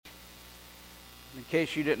In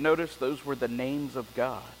case you didn't notice, those were the names of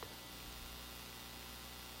God.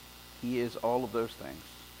 He is all of those things.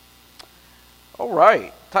 All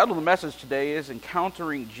right. The title of the message today is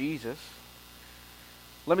Encountering Jesus.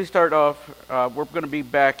 Let me start off. We're going to be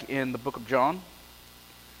back in the book of John.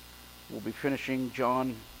 We'll be finishing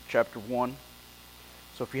John chapter 1.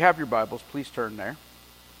 So if you have your Bibles, please turn there.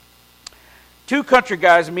 Two country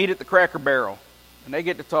guys meet at the Cracker Barrel, and they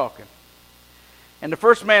get to talking. And the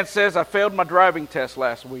first man says, I failed my driving test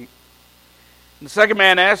last week. And the second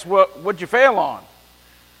man asks, what'd you fail on?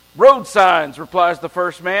 Road signs, replies the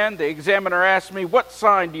first man. The examiner asked me, what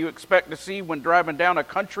sign do you expect to see when driving down a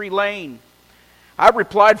country lane? I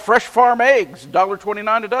replied, fresh farm eggs,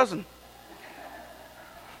 $1.29 a dozen.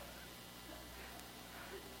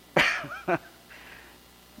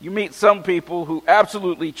 You meet some people who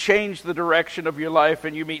absolutely change the direction of your life,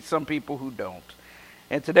 and you meet some people who don't.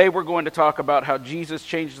 And today we're going to talk about how Jesus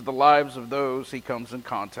changes the lives of those he comes in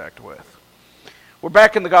contact with. We're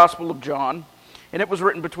back in the Gospel of John, and it was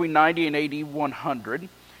written between 90 and AD 100.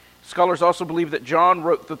 Scholars also believe that John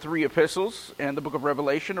wrote the three epistles and the book of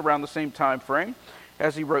Revelation around the same time frame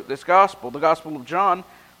as he wrote this gospel. The Gospel of John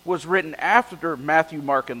was written after Matthew,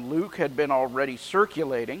 Mark, and Luke had been already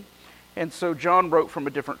circulating, and so John wrote from a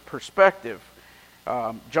different perspective.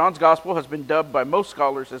 John's gospel has been dubbed by most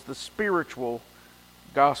scholars as the spiritual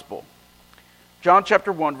gospel. John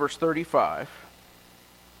chapter 1, verse 35.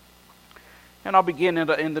 And I'll begin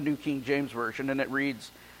in the New King James Version, and it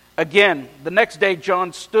reads, Again, the next day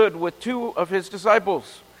John stood with two of his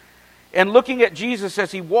disciples, and looking at Jesus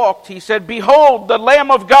as he walked, he said, Behold, the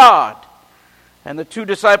Lamb of God! And the two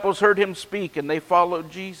disciples heard him speak, and they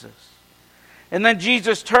followed Jesus. And then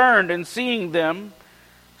Jesus turned, and seeing them,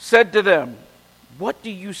 said to them, What do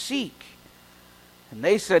you seek? And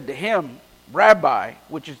they said to him, Rabbi,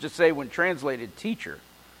 which is to say, when translated, teacher,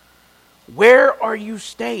 where are you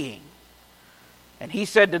staying? And he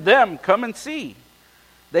said to them, Come and see.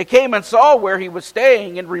 They came and saw where he was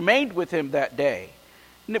staying, and remained with him that day.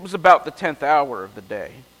 And it was about the 10th hour of the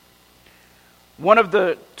day. One of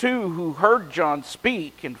the two who heard John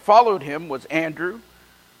speak and followed him was Andrew,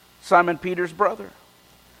 Simon Peter's brother.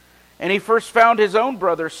 And he first found his own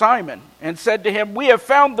brother Simon, and said to him, We have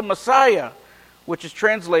found the Messiah, which is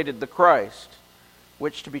translated the Christ,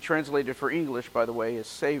 which to be translated for English, by the way, is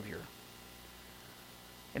Savior.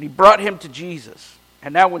 And he brought him to Jesus.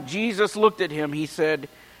 And now when Jesus looked at him, he said,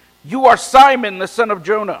 You are Simon, the son of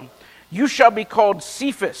Jonah. You shall be called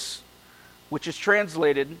Cephas, which is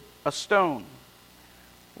translated a stone.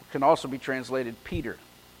 It can also be translated Peter.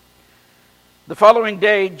 The following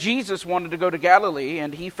day, Jesus wanted to go to Galilee,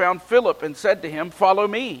 and he found Philip and said to him, Follow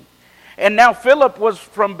me. And now Philip was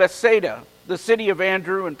from Bethsaida, the city of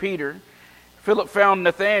Andrew and Peter. Philip found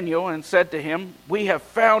Nathanael and said to him, We have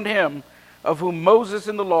found him of whom Moses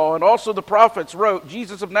in the law and also the prophets wrote,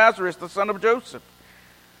 Jesus of Nazareth, the son of Joseph.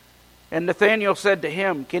 And Nathanael said to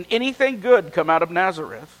him, Can anything good come out of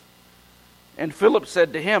Nazareth? And Philip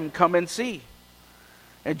said to him, Come and see.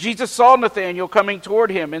 And Jesus saw Nathanael coming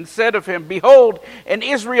toward him and said of him, Behold, an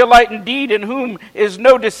Israelite indeed, in whom is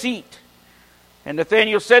no deceit. And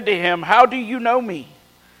Nathanael said to him, How do you know me?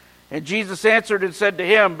 And Jesus answered and said to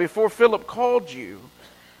him, Before Philip called you,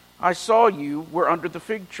 I saw you were under the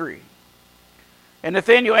fig tree. And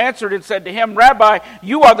Nathanael answered and said to him, Rabbi,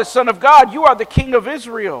 you are the Son of God, you are the King of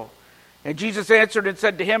Israel. And Jesus answered and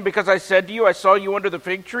said to him, Because I said to you, I saw you under the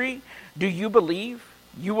fig tree, do you believe?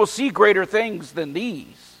 You will see greater things than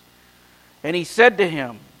these. And he said to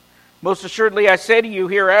him, Most assuredly I say to you,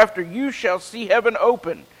 hereafter you shall see heaven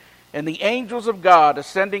open, and the angels of God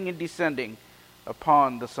ascending and descending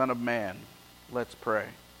upon the Son of Man. Let's pray.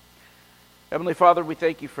 Heavenly Father, we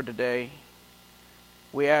thank you for today.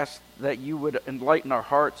 We ask that you would enlighten our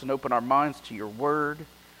hearts and open our minds to your word,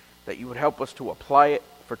 that you would help us to apply it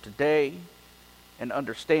for today and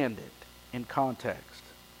understand it in context.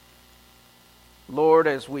 Lord,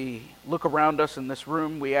 as we look around us in this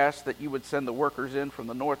room, we ask that you would send the workers in from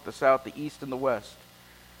the north, the south, the east, and the west.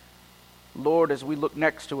 Lord, as we look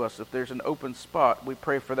next to us, if there's an open spot, we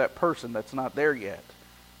pray for that person that's not there yet,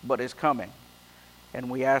 but is coming. And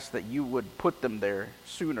we ask that you would put them there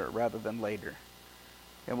sooner rather than later.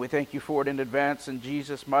 And we thank you for it in advance in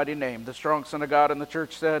Jesus' mighty name. The strong Son of God and the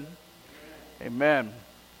church said, Amen.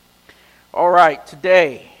 All right,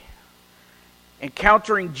 today,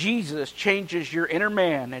 encountering Jesus changes your inner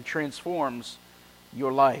man and transforms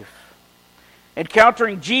your life.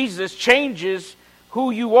 Encountering Jesus changes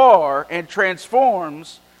who you are and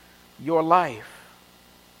transforms your life.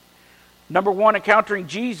 Number one, encountering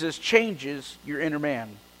Jesus changes your inner man.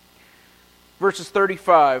 Verses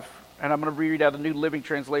 35 and I'm going to read out the New Living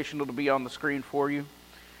Translation. It'll be on the screen for you.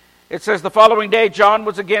 It says, "The following day, John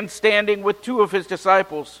was again standing with two of his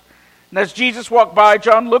disciples. And as Jesus walked by,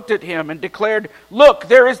 John looked at him and declared, 'Look,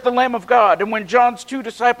 there is the Lamb of God.' And when John's two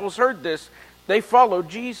disciples heard this, they followed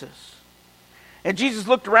Jesus. And Jesus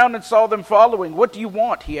looked around and saw them following. 'What do you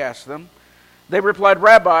want?' he asked them. They replied,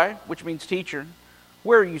 'Rabbi,' which means teacher,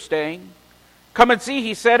 'where are you staying?' 'Come and see,'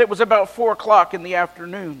 he said. It was about 4:00 in the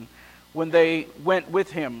afternoon when they went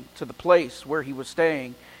with him to the place where he was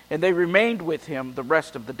staying, and they remained with him the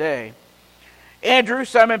rest of the day. Andrew,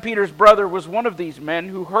 Simon Peter's brother, was one of these men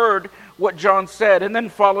who heard what John said and then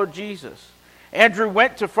followed Jesus. Andrew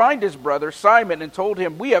went to find his brother Simon and told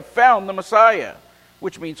him, 'We have found the Messiah,'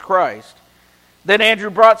 which means Christ. Then Andrew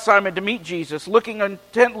brought Simon to meet Jesus. Looking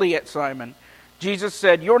intently at Simon, Jesus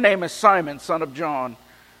said, 'Your name is Simon, son of John,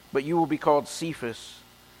 but you will be called Cephas,'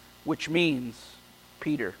 which means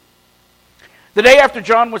Peter." The day after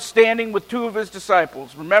John was standing with two of his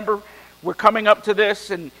disciples, remember, we're coming up to this,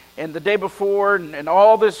 and the day before, and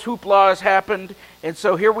all this hoopla has happened, and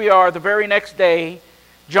so here we are, the very next day,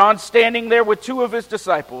 John's standing there with two of his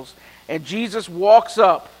disciples, and Jesus walks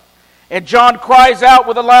up, and John cries out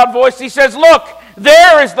with a loud voice. He says, "Look,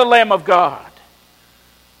 there is the Lamb of God."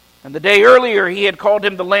 And the day earlier, he had called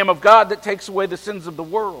him the Lamb of God that takes away the sins of the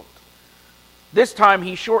world. This time,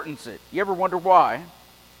 he shortens it. You ever wonder why?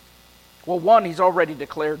 Well, one, he's already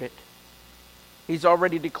declared it. He's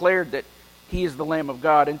already declared that he is the Lamb of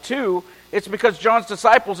God. And two, it's because John's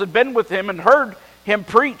disciples had been with him and heard him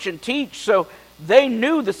preach and teach, so they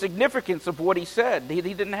knew the significance of what he said. He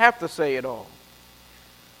didn't have to say it all.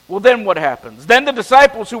 Well, then what happens? Then the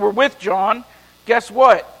disciples who were with John, guess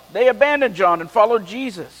what? They abandoned John and followed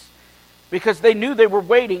Jesus because they knew they were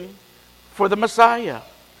waiting for the Messiah.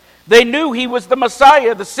 They knew he was the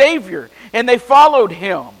Messiah, the Savior, and they followed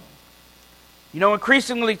him. You know,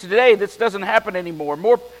 increasingly today, this doesn't happen anymore.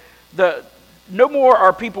 No more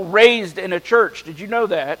are people raised in a church. Did you know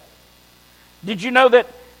that? Did you know that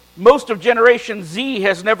most of Generation Z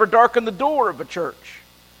has never darkened the door of a church?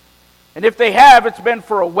 And if they have, it's been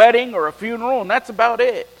for a wedding or a funeral, and that's about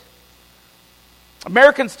it.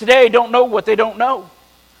 Americans today don't know what they don't know.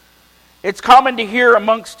 It's common to hear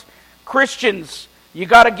amongst Christians, you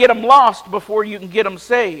got to get them lost before you can get them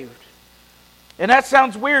saved. And that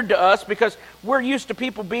sounds weird to us because we're used to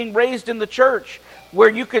people being raised in the church where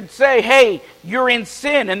you could say, "Hey, you're in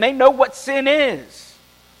sin," and they know what sin is.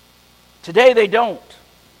 Today they don't.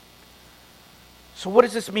 So what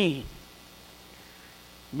does this mean?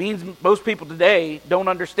 It means most people today don't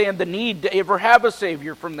understand the need to ever have a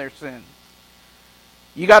Savior from their sin.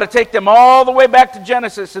 You got to take them all the way back to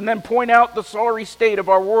Genesis and then point out the sorry state of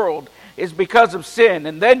our world is because of sin,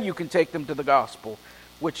 and then you can take them to the gospel,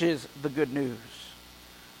 which is the good news.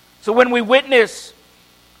 So when we witness,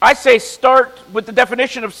 I say start with the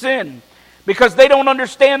definition of sin, because they don't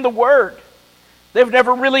understand the word. They've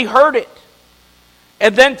never really heard it.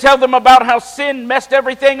 And then tell them about how sin messed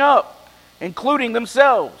everything up, including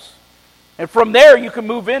themselves. And from there you can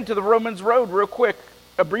move into the Romans road real quick.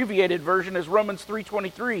 Abbreviated version is Romans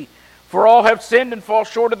 3:23. For all have sinned and fall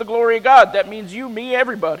short of the glory of God. That means you, me,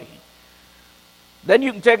 everybody. Then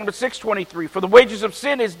you can take them to 6:23. For the wages of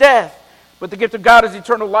sin is death, but the gift of God is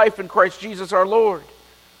eternal life in Christ Jesus our Lord.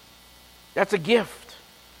 That's a gift.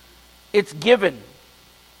 It's given.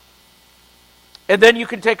 And then you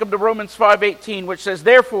can take them to Romans 5:18, which says,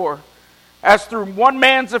 Therefore, as through one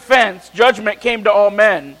man's offense, judgment came to all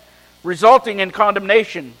men, resulting in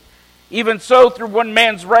condemnation. Even so, through one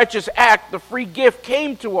man's righteous act, the free gift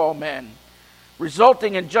came to all men,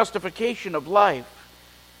 resulting in justification of life.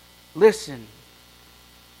 Listen.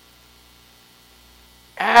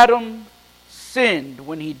 Adam sinned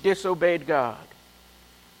when he disobeyed God.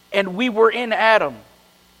 And we were in Adam.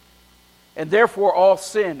 And therefore all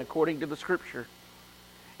sin, according to the Scripture.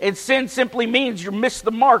 And sin simply means you missed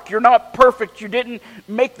the mark. You're not perfect. You didn't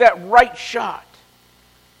make that right shot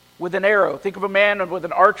with an arrow. Think of a man with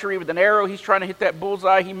an archery, with an arrow. He's trying to hit that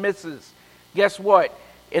bullseye. He misses. Guess what?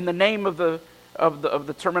 In the name of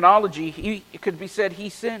the terminology, it could be said he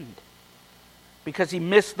sinned because he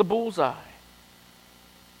missed the bullseye.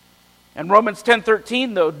 And Romans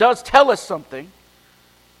 10:13, though, does tell us something,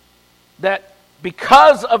 that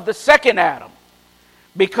because of the second Adam,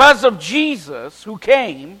 because of Jesus who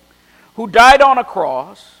came, who died on a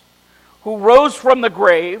cross, who rose from the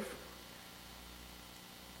grave,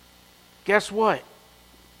 guess what?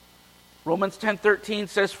 Romans 10:13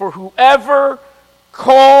 says, For whoever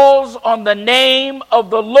calls on the name of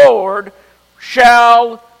the Lord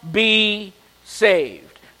shall be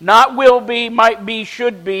saved. Not will be, might be,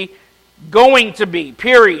 should be, going to be.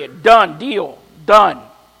 Period. Done. Deal. Done.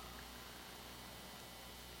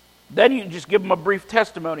 Then you can just give them a brief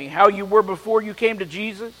testimony. How you were before you came to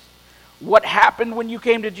Jesus. What happened when you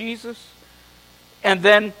came to Jesus. And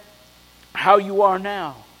then how you are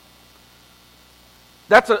now.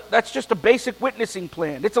 That's just a basic witnessing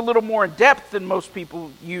plan. It's a little more in depth than most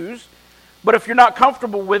people use. But if you're not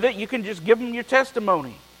comfortable with it, you can just give them your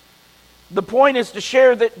testimony. The point is to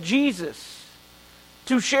share Jesus.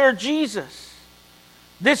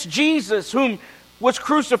 This Jesus whom was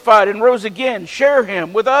crucified and rose again, share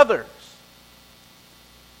him with others.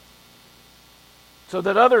 So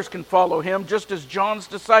that others can follow him just as John's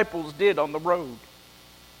disciples did on the road.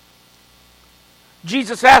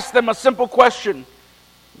 Jesus asked them a simple question.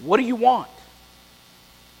 What do you want?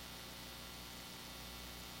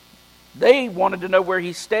 They wanted to know where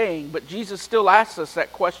he's staying, but Jesus still asks us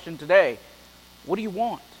that question today. What do you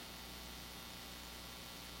want?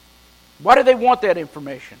 Why do they want that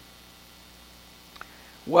information?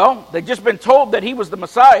 Well, they've just been told that he was the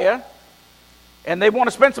Messiah, and they want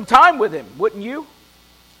to spend some time with him, wouldn't you?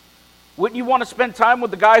 Wouldn't you want to spend time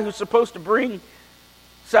with the guy who's supposed to bring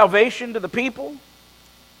salvation to the people?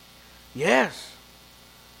 Yes.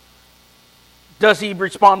 Does he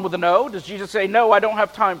respond with a no? Does Jesus say, no, I don't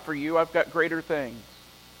have time for you, I've got greater things?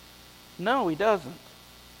 No, he doesn't.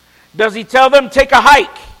 Does he tell them, take a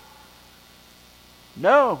hike?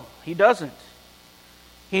 No, he doesn't.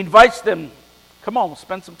 He invites them, come on,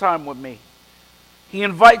 spend some time with me. He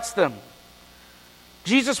invites them.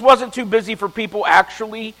 Jesus wasn't too busy for people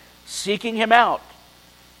actually seeking him out.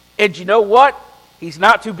 And you know what? He's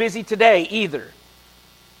not too busy today either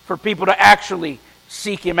for people to actually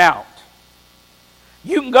seek him out.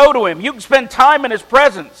 You can go to him. You can spend time in his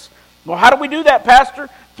presence. Well, how do we do that, Pastor?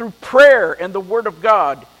 Through prayer and the Word of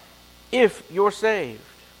God, if you're saved.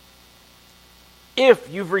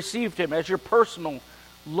 If you've received him as your personal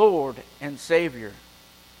Lord and Savior.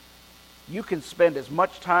 You can spend as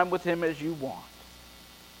much time with him as you want.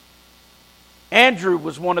 Andrew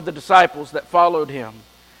was one of the disciples that followed him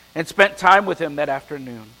and spent time with him that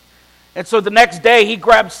afternoon. And so the next day he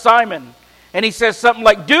grabs Simon and he says something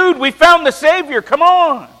like, dude, we found the Savior, come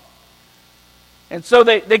on. And so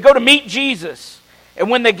they go to meet Jesus. And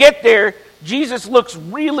when they get there, Jesus looks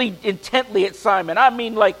really intently at Simon. I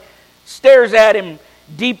mean, like, stares at him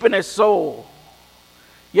deep in his soul.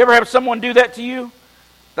 You ever have someone do that to you?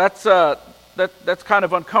 That's kind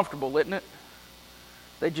of uncomfortable, isn't it?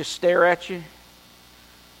 They just stare at you.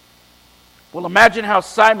 Well, imagine how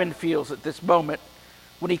Simon feels at this moment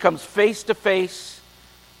when he comes face to face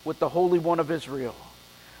with the Holy One of Israel.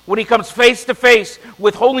 When he comes face to face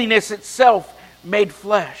with holiness itself made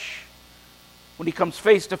flesh. When he comes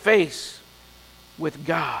face to face with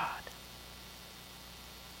God.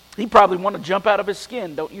 He probably want to jump out of his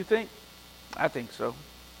skin, don't you think? I think so.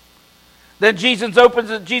 Then Jesus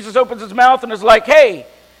opens his mouth and is like, hey,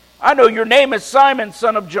 I know your name is Simon,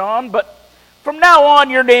 son of John, but from now on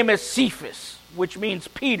your name is Cephas, which means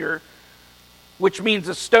Peter, which means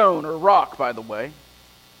a stone or rock, by the way.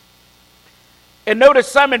 And notice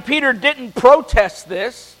Simon Peter didn't protest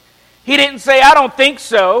this. He didn't say, I don't think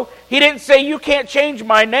so. He didn't say, you can't change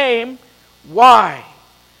my name. Why?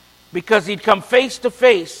 Because he'd come face to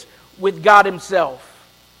face with God himself.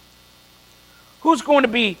 Who's going to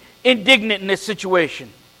be indignant in this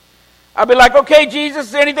situation? I'll be like, okay, Jesus,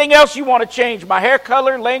 is there anything else you want to change? My hair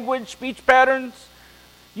color, language, speech patterns?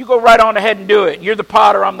 You go right on ahead and do it. You're the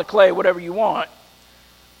potter, I'm the clay, whatever you want.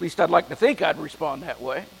 At least I'd like to think I'd respond that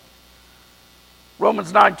way.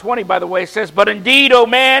 Romans 9:20, by the way, says, but indeed, O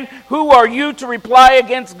man, who are you to reply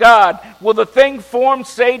against God? Will the thing formed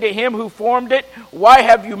say to him who formed it, why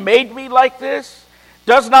have you made me like this?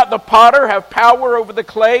 Does not the potter have power over the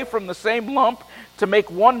clay from the same lump to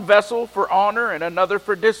make one vessel for honor and another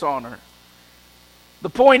for dishonor? The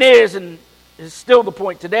point is, and is still the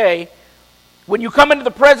point today, when you come into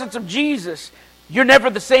the presence of Jesus, you're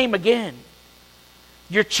never the same again.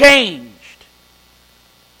 You're changed.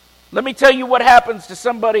 Let me tell you what happens to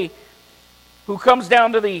somebody who comes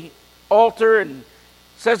down to the altar and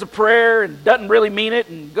says a prayer and doesn't really mean it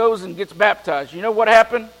and goes and gets baptized. You know what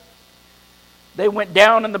happened? They went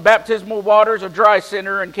down in the baptismal waters, a dry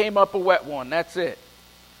sinner, and came up a wet one. That's it.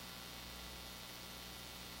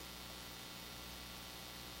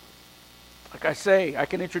 Like I say, I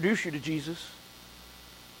can introduce you to Jesus,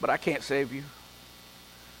 but I can't save you.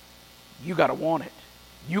 You got to want it.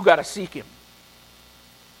 You got to seek him.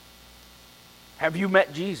 Have you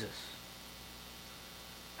met Jesus?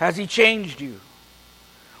 Has he changed you?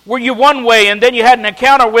 Were you one way and then you had an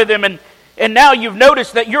encounter with him and now you've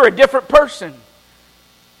noticed that you're a different person?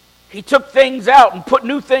 He took things out and put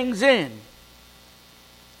new things in.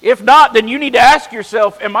 If not, then you need to ask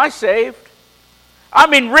yourself, am I saved? I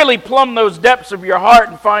mean, really plumb those depths of your heart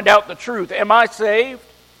and find out the truth. Am I saved?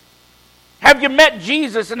 Have you met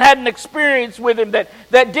Jesus and had an experience with Him that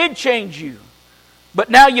did change you, but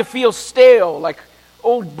now you feel stale, like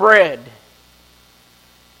old bread?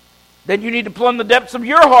 Then you need to plumb the depths of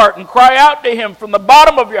your heart and cry out to Him from the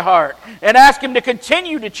bottom of your heart and ask Him to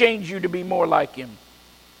continue to change you to be more like Him.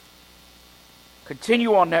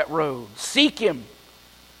 Continue on that road. Seek Him.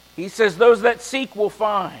 He says those that seek will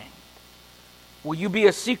find. Will you be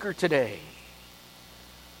a seeker today?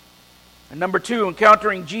 And number 2,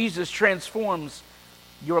 encountering Jesus transforms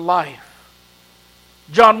your life.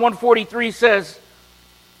 John 1:43 says,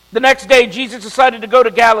 the next day Jesus decided to go to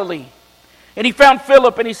Galilee. And He found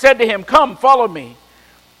Philip and He said to him, "Come, follow me."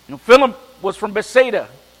 And Philip was from Bethsaida,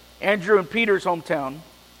 Andrew and Peter's hometown.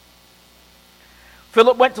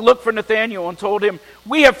 Philip went to look for Nathanael and told him,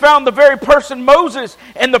 "We have found the very person Moses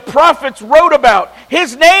and the prophets wrote about.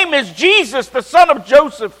 His name is Jesus, the son of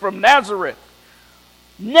Joseph from Nazareth."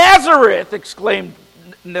 "Nazareth!" exclaimed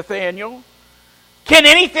Nathanael. "Can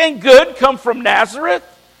anything good come from Nazareth?"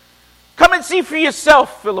 "Come and see for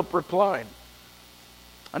yourself," Philip replied.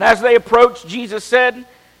 And as they approached, Jesus said,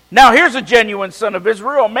 "Now here's a genuine son of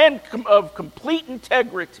Israel, a man of complete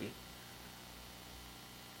integrity."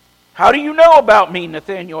 "How do you know about me?"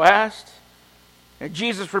 Nathanael asked. And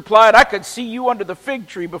Jesus replied, "I could see you under the fig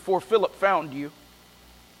tree before Philip found you."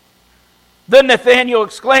 Then Nathanael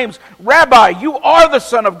exclaims, "Rabbi, you are the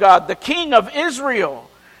Son of God, the King of Israel."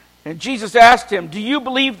 And Jesus asked him, "Do you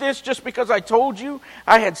believe this just because I told you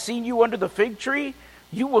I had seen you under the fig tree?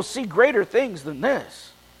 You will see greater things than this."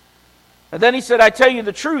 And then he said, "I tell you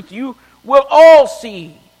the truth, you will all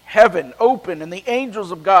see heaven open and the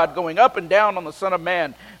angels of God going up and down on the Son of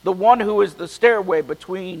Man, the one who is the stairway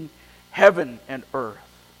between heaven and earth."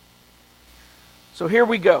 So here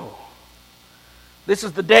we go. This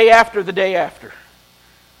is the day after the day after.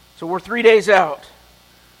 So we're 3 days out.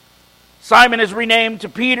 Simon is renamed to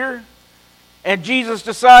Peter, and Jesus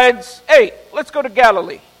decides, "Hey, let's go to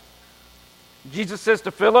Galilee." Jesus says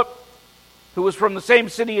to Philip, who was from the same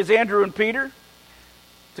city as Andrew and Peter,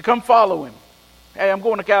 to come follow him. "Hey, I'm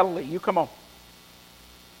going to Galilee. You come on."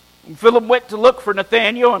 And Philip went to look for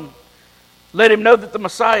Nathanael and let him know that the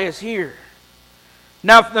Messiah is here.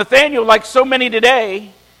 Now, Nathanael, like so many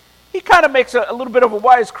today, he kind of makes a little bit of a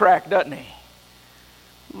wisecrack, doesn't he?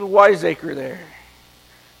 A little wiseacre there.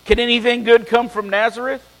 Can anything good come from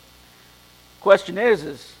Nazareth? Question is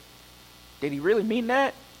did he really mean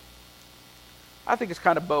that? I think it's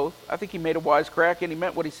kind of both. I think he made a wisecrack and he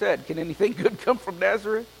meant what he said. Can anything good come from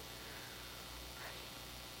Nazareth?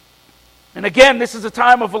 And again, this is a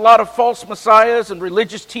time of a lot of false messiahs and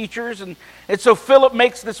religious teachers. And so Philip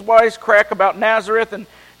makes this wisecrack about Nazareth. And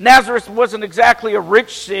Nazareth wasn't exactly a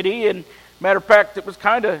rich city. And matter of fact, it was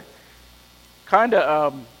kind of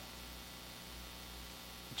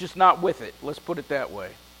just not with it. Let's put it that way.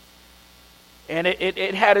 And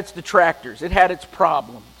it had its detractors. It had its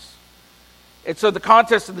problems. And so the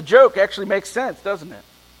context of the joke actually makes sense, doesn't it?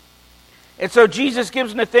 And so Jesus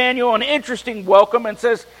gives Nathanael an interesting welcome and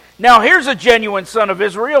says, "Now here's a genuine son of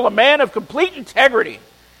Israel, a man of complete integrity."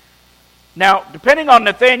 Now, depending on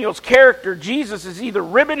Nathanael's character, Jesus is either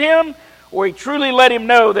ribbing him or he truly let him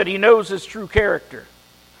know that he knows his true character.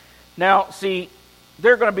 Now, see,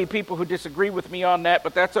 there are going to be people who disagree with me on that,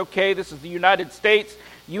 but that's okay. This is the United States.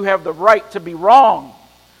 You have the right to be wrong.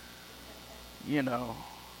 You know.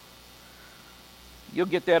 You'll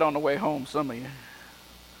get that on the way home, some of you.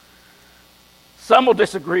 Some will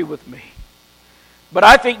disagree with me. But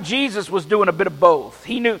I think Jesus was doing a bit of both.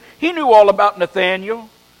 He knew all about Nathanael.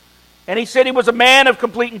 And he said he was a man of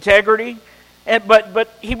complete integrity.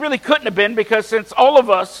 But he really couldn't have been, because since all of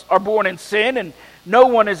us are born in sin and no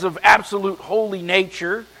one is of absolute holy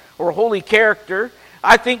nature or holy character,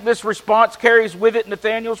 I think this response carries with it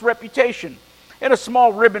Nathanael's reputation and a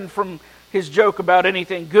small ribbon from his joke about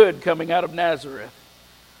anything good coming out of Nazareth.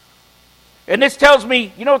 And this tells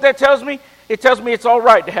me, you know what that tells me? It tells me it's all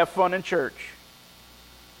right to have fun in church.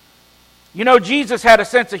 You know, Jesus had a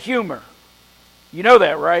sense of humor. You know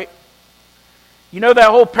that, right? You know that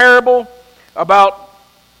whole parable about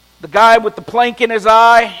the guy with the plank in his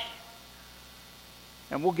eye?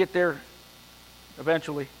 And we'll get there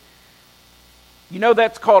eventually. You know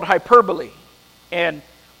that's called hyperbole. And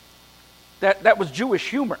that was Jewish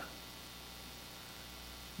humor.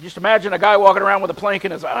 Just imagine a guy walking around with a plank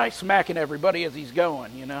in his eye, smacking everybody as he's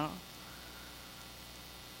going, you know.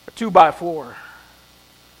 A 2x4.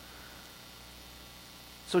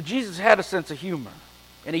 So Jesus had a sense of humor.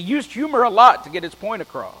 And he used humor a lot to get his point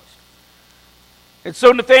across. And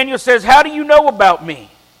so Nathanael says, "How do you know about me?"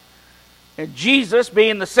 And Jesus,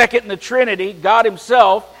 being the second in the Trinity, God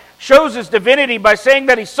himself, shows his divinity by saying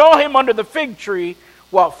that he saw him under the fig tree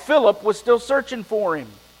while Philip was still searching for him.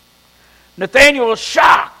 Nathanael was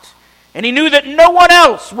shocked, and he knew that no one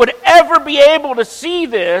else would ever be able to see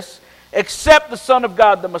this except the Son of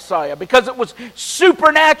God, the Messiah, because it was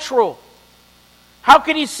supernatural. How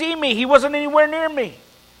could he see me? He wasn't anywhere near me.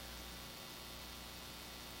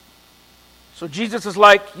 So Jesus is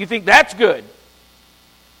like, you think that's good?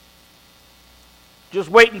 Just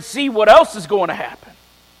wait and see what else is going to happen.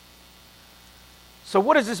 So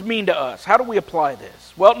what does this mean to us? How do we apply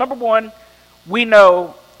this? Well, number one, we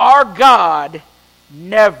know our God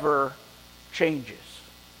never changes.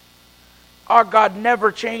 Our God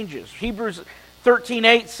never changes. Hebrews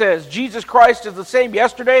 13:8 says, Jesus Christ is the same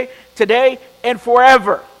yesterday, today, and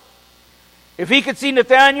forever. If he could see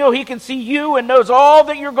Nathanael, he can see you and knows all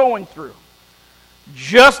that you're going through.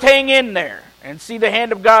 Just hang in there and see the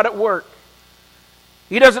hand of God at work.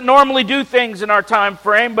 He doesn't normally do things in our time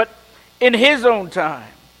frame, but in his own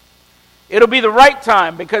time. It'll be the right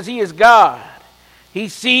time because he is God. He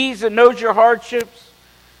sees and knows your hardships,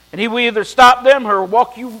 and he will either stop them or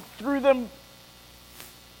walk you through them.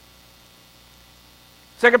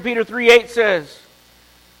 2 Peter 3:8 says,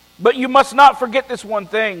 but you must not forget this one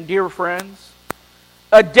thing, dear friends.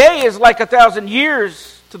 A day is like 1,000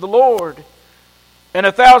 years to the Lord, and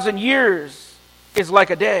 1,000 years is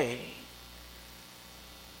like a day.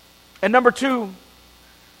 And number two,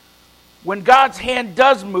 when God's hand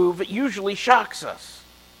does move, it usually shocks us.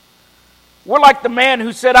 We're like the man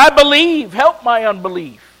who said, I believe, help my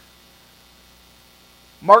unbelief.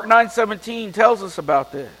 Mark 9:17 tells us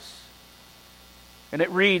about this. And it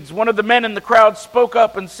reads, one of the men in the crowd spoke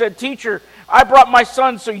up and said, Teacher, I brought my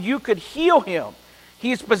son so you could heal him.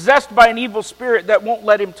 He is possessed by an evil spirit that won't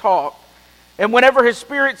let him talk. And whenever his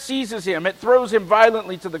spirit seizes him, it throws him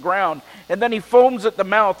violently to the ground. And then he foams at the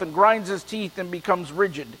mouth and grinds his teeth and becomes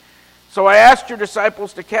rigid. So I asked your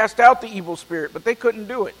disciples to cast out the evil spirit, but they couldn't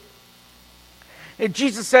do it. And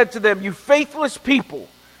Jesus said to them, you faithless people,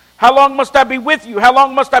 how long must I be with you? How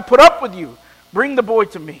long must I put up with you? Bring the boy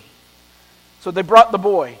to me. So they brought the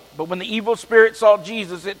boy. But when the evil spirit saw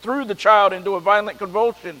Jesus, it threw the child into a violent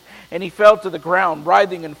convulsion, and he fell to the ground,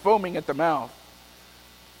 writhing and foaming at the mouth.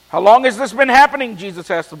 How long has this been happening?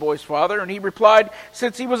 Jesus asked the boy's father, and he replied,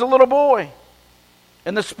 since he was a little boy.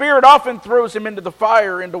 And the spirit often throws him into the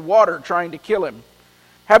fire, into water, trying to kill him.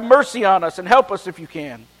 Have mercy on us and help us if you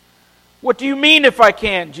can. What do you mean if I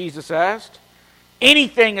can? Jesus asked.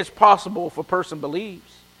 Anything is possible if a person believes.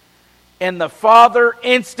 And the father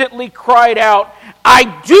instantly cried out,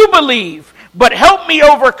 I do believe, but help me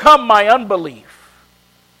overcome my unbelief.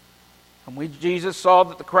 And when Jesus saw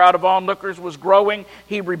that the crowd of onlookers was growing,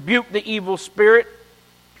 he rebuked the evil spirit.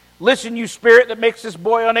 Listen, you spirit that makes this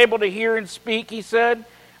boy unable to hear and speak, he said.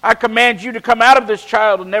 I command you to come out of this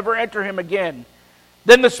child and never enter him again.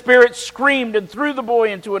 Then the spirit screamed and threw the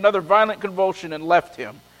boy into another violent convulsion and left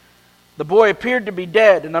him. The boy appeared to be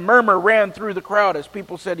dead, and a murmur ran through the crowd as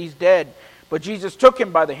people said, he's dead. But Jesus took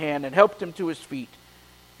him by the hand and helped him to his feet,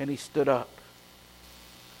 and he stood up.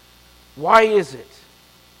 Why is it?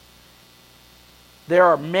 There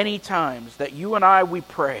are many times that you and I, we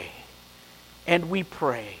pray, and we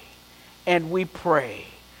pray, and we pray.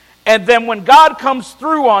 And then when God comes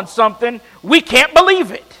through on something, we can't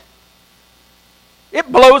believe it.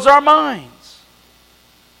 It blows our minds.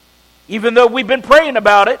 Even though we've been praying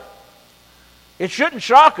about it, it shouldn't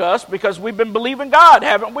shock us because we've been believing God,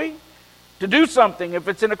 haven't we? To do something if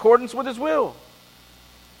it's in accordance with his will.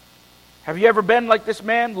 Have you ever been like this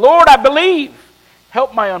man? Lord, I believe.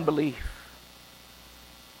 Help my unbelief.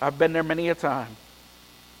 I've been there many a time.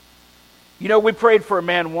 You know, we prayed for a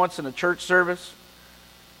man once in a church service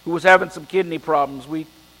who was having some kidney problems. We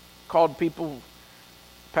called people.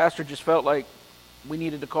 The pastor just felt like we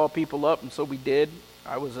needed to call people up, and so we did.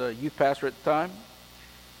 I was a youth pastor at the time.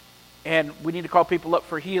 And we need to call people up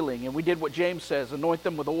for healing. And we did what James says, anoint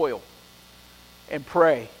them with oil and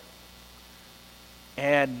pray.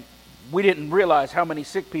 And we didn't realize how many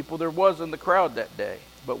sick people there was in the crowd that day.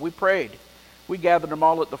 But we prayed. We gathered them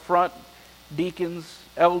all at the front. Deacons,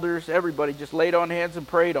 elders, everybody just laid on hands and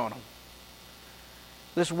prayed on them.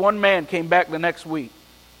 This one man came back the next week.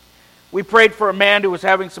 We prayed for a man who was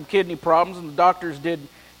having some kidney problems, and the doctors did,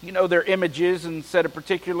 their images and said a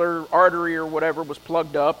particular artery or whatever was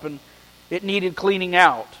plugged up and it needed cleaning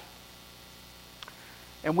out.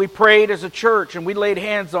 And we prayed as a church and we laid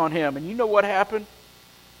hands on him. And you know what happened?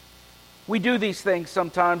 We do these things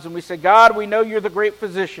sometimes and we say, God, we know you're the great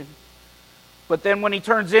physician. But then when he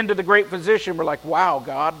turns into the great physician, we're like, wow,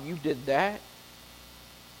 God, you did that?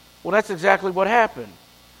 Well, that's exactly what happened.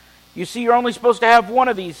 You see, you're only supposed to have one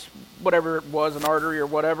of these, whatever it was, an artery or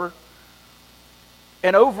whatever.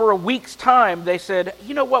 And over a week's time, they said,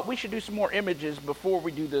 you know what, we should do some more images before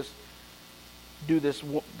we do this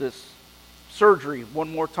surgery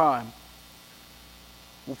one more time.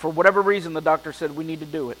 Well, for whatever reason, the doctor said, we need to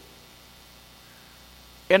do it.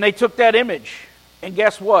 And they took that image, and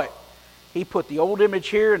guess what? He put the old image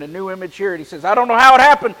here and a new image here, and he says, I don't know how it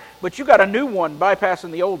happened, but you got a new one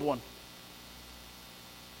bypassing the old one.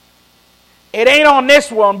 It ain't on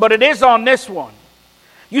this one, but it is on this one.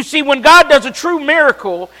 You see, when God does a true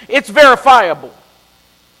miracle, it's verifiable.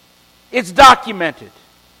 It's documented.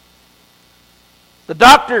 The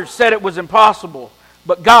doctors said it was impossible,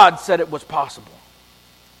 but God said it was possible.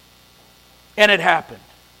 And it happened.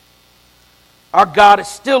 Our God is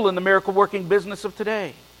still in the miracle working business of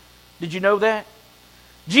today. Did you know that?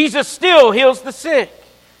 Jesus still heals the sick.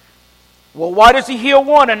 Well, why does he heal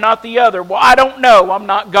one and not the other? Well, I don't know. I'm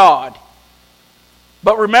not God.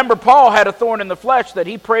 But remember, Paul had a thorn in the flesh that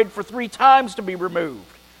he prayed for 3 times to be removed.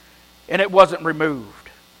 And it wasn't removed.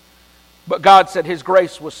 But God said his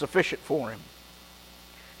grace was sufficient for him.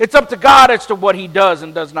 It's up to God as to what he does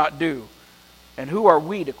and does not do. And who are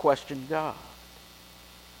we to question God?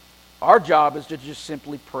 Our job is to just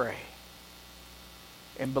simply pray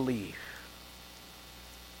and believe.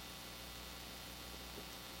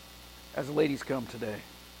 As the ladies come today,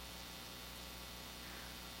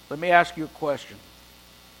 let me ask you a question.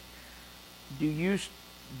 Do you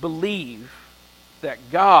believe that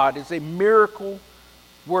God is a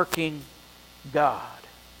miracle-working God?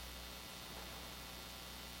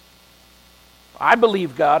 I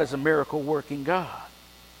believe God is a miracle-working God.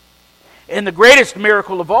 And the greatest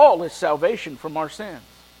miracle of all is salvation from our sins.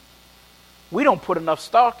 We don't put enough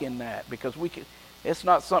stock in that because it's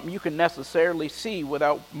not something you can necessarily see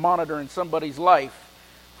without monitoring somebody's life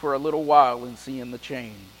for a little while and seeing the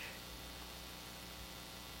change.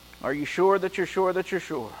 Are you sure that you're sure that you're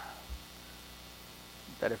sure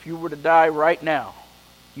that if you were to die right now,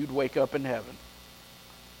 you'd wake up in heaven?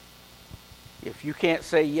 If you can't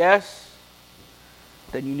say yes,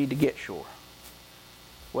 then you need to get sure.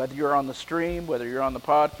 Whether you're on the stream, whether you're on the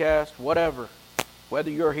podcast, whatever,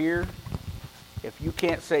 whether you're here, if you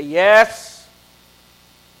can't say yes,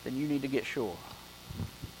 then you need to get sure.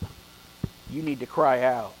 You need to cry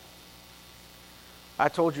out. I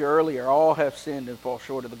told you earlier, all have sinned and fall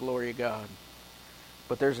short of the glory of God.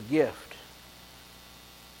 But there's a gift.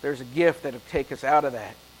 There's a gift that will take us out of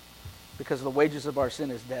that. Because the wages of our sin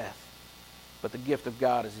is death. But the gift of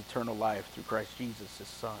God is eternal life through Christ Jesus, his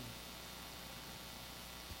Son.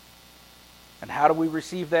 And how do we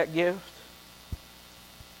receive that gift?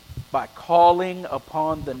 By calling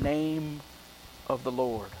upon the name of the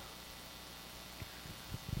Lord.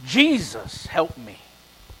 Jesus, help me.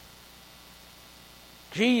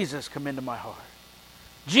 Jesus, come into my heart.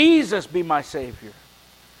 Jesus, be my Savior.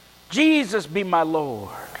 Jesus, be my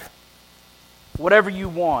Lord. Whatever you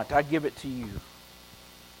want, I give it to you.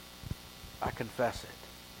 I confess it.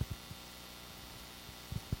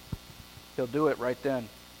 He'll do it right then.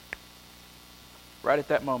 Right at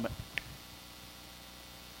that moment.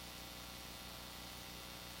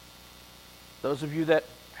 Those of you that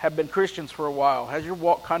have been Christians for a while, has your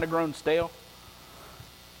walk kind of grown stale?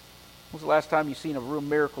 When's the last time you seen a real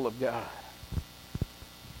miracle of God?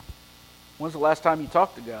 When's the last time you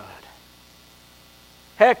talked to God?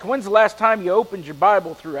 Heck, when's the last time you opened your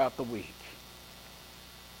Bible throughout the week?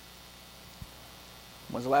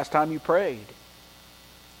 When's the last time you prayed?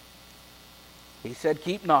 He said,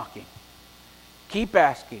 keep knocking. Keep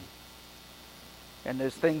asking. And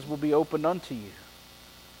those things will be opened unto you.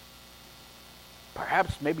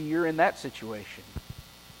 Perhaps maybe you're in that situation.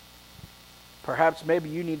 Perhaps maybe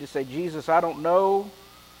you need to say, Jesus, I don't know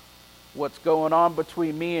what's going on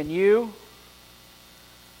between me and you.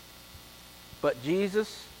 But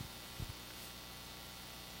Jesus,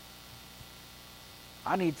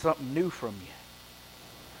 I need something new from you.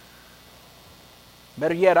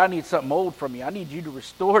 Better yet, I need something old from you. I need you to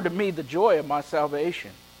restore to me the joy of my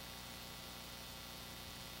salvation.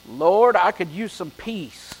 Lord, I could use some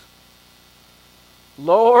peace.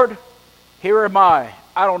 Lord, here am I.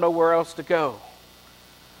 I don't know where else to go.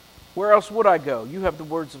 Where else would I go? You have the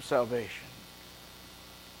words of salvation.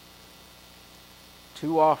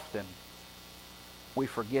 Too often, we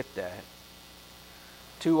forget that.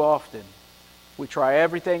 Too often, we try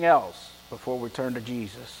everything else before we turn to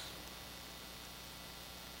Jesus.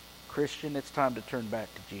 Christian, it's time to turn back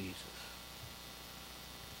to Jesus.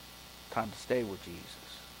 Time to stay with Jesus.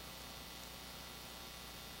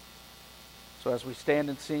 So as we stand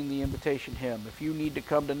and sing the invitation hymn, if you need to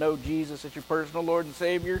come to know Jesus as your personal Lord and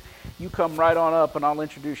Savior, you come right on up and I'll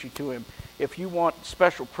introduce you to him. If you want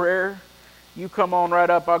special prayer, you come on right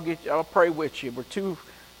up. I'll pray with you.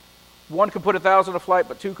 One can put 1,000 to flight,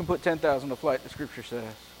 but two can put 10,000 to flight, the Scripture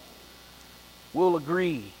says. We'll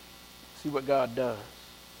agree, see what God does.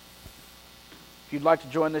 If you'd like to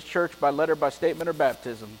join this church by letter, by statement, or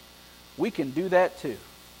baptism, we can do that too.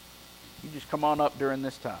 You just come on up during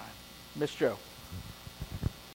this time. Miss Jo.